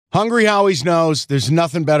Hungry Howie's knows there's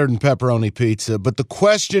nothing better than pepperoni pizza, but the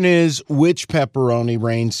question is, which pepperoni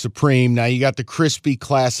reigns supreme? Now, you got the crispy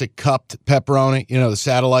classic cupped pepperoni, the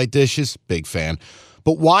satellite dishes, big fan.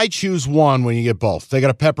 But why choose one when you get both? They got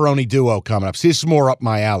a pepperoni duo coming up. See, this is more up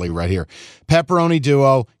my alley right here. Pepperoni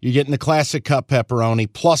duo, you're getting the classic cup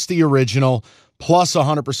pepperoni, plus the original, plus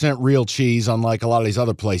 100% real cheese, unlike a lot of these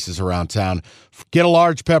other places around town. Get a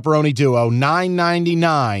large pepperoni duo,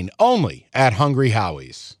 $9.99, only at Hungry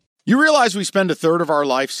Howie's. You realize we spend a third of our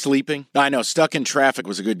life sleeping? I know, stuck in traffic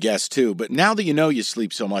was a good guess too, but now that you know you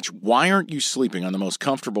sleep so much, why aren't you sleeping on the most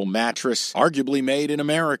comfortable mattress arguably made in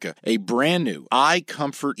America? A brand new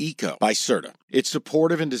iComfort Eco by Serta. It's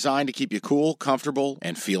supportive and designed to keep you cool, comfortable,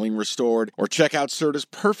 and feeling restored. Or check out Serta's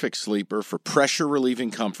Perfect Sleeper for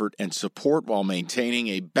pressure-relieving comfort and support while maintaining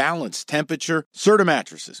a balanced temperature. Serta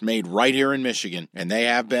mattresses made right here in Michigan, and they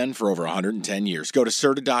have been for over 110 years. Go to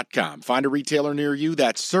Serta.com. Find a retailer near you.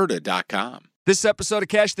 That's Serta.com. This episode of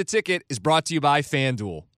Cash the Ticket is brought to you by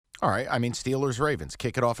FanDuel. All right, Steelers-Ravens.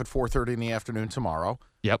 Kick it off at 4:30 in the afternoon tomorrow.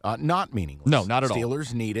 Yep. Not meaningless. No, not at all.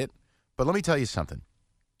 Steelers need it. But let me tell you something.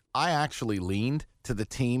 I actually leaned to the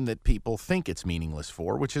team that people think it's meaningless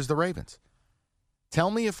for, which is the Ravens.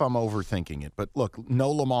 Tell me if I'm overthinking it, but look,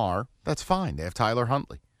 no Lamar, that's fine. They have Tyler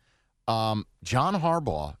Huntley. John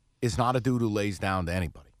Harbaugh is not a dude who lays down to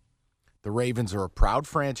anybody. The Ravens are a proud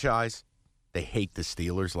franchise. They hate the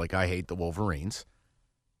Steelers like I hate the Wolverines.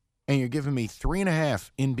 And you're giving me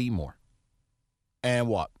 3.5 in B-more. And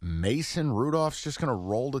what, Mason Rudolph's just going to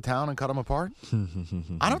roll to town and cut them apart?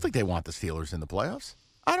 I don't think they want the Steelers in the playoffs.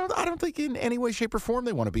 I don't think in any way, shape, or form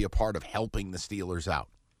they want to be a part of helping the Steelers out.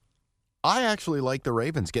 I actually like the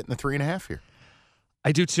Ravens getting the 3.5 here.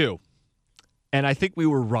 I do too. And I think we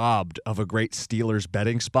were robbed of a great Steelers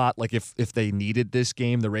betting spot. Like if they needed this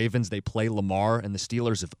game, the Ravens, they play Lamar, and the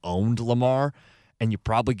Steelers have owned Lamar, and you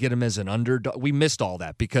probably get him as an underdog. We missed all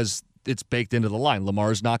that because it's baked into the line.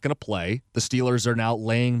 Lamar's not going to play. The Steelers are now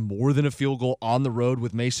laying more than a field goal on the road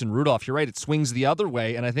with Mason Rudolph. You're right, it swings the other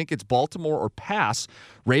way, and I think it's Baltimore or pass.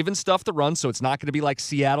 Ravens stuff the run, so it's not going to be like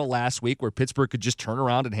Seattle last week where Pittsburgh could just turn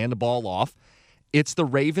around and hand the ball off. It's the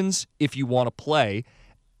Ravens if you want to play,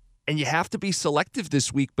 and you have to be selective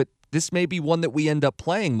this week, but this may be one that we end up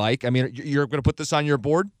playing, Mike. I mean, you're going to put this on your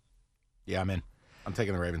board? Yeah, I'm in. I'm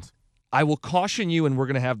taking the Ravens. I will caution you, and we're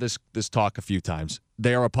going to have this talk a few times.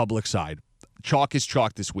 They are a public side. Chalk is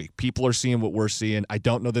chalk this week. People are seeing what we're seeing. I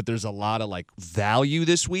don't know that there's a lot of value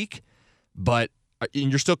this week, but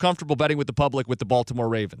you're still comfortable betting with the public with the Baltimore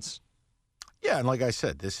Ravens. Yeah, and like I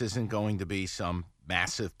said, this isn't going to be some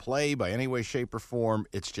massive play by any way, shape, or form.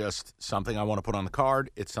 It's just something I want to put on the card.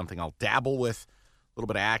 It's something I'll dabble with. A little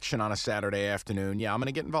bit of action on a Saturday afternoon. Yeah, I'm going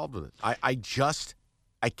to get involved with it.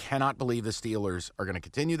 I cannot believe the Steelers are going to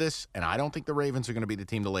continue this, and I don't think the Ravens are going to be the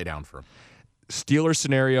team to lay down for them. Steelers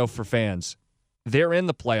scenario for fans. They're in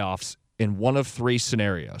the playoffs in one of three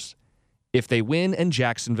scenarios. If they win and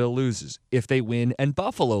Jacksonville loses, if they win and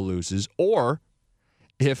Buffalo loses, or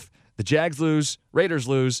if the Jags lose, Raiders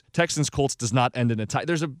lose, Texans Colts does not end in a tie.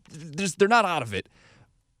 They're not out of it,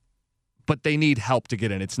 but they need help to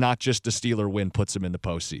get in. It's not just a Steeler win puts them in the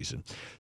postseason.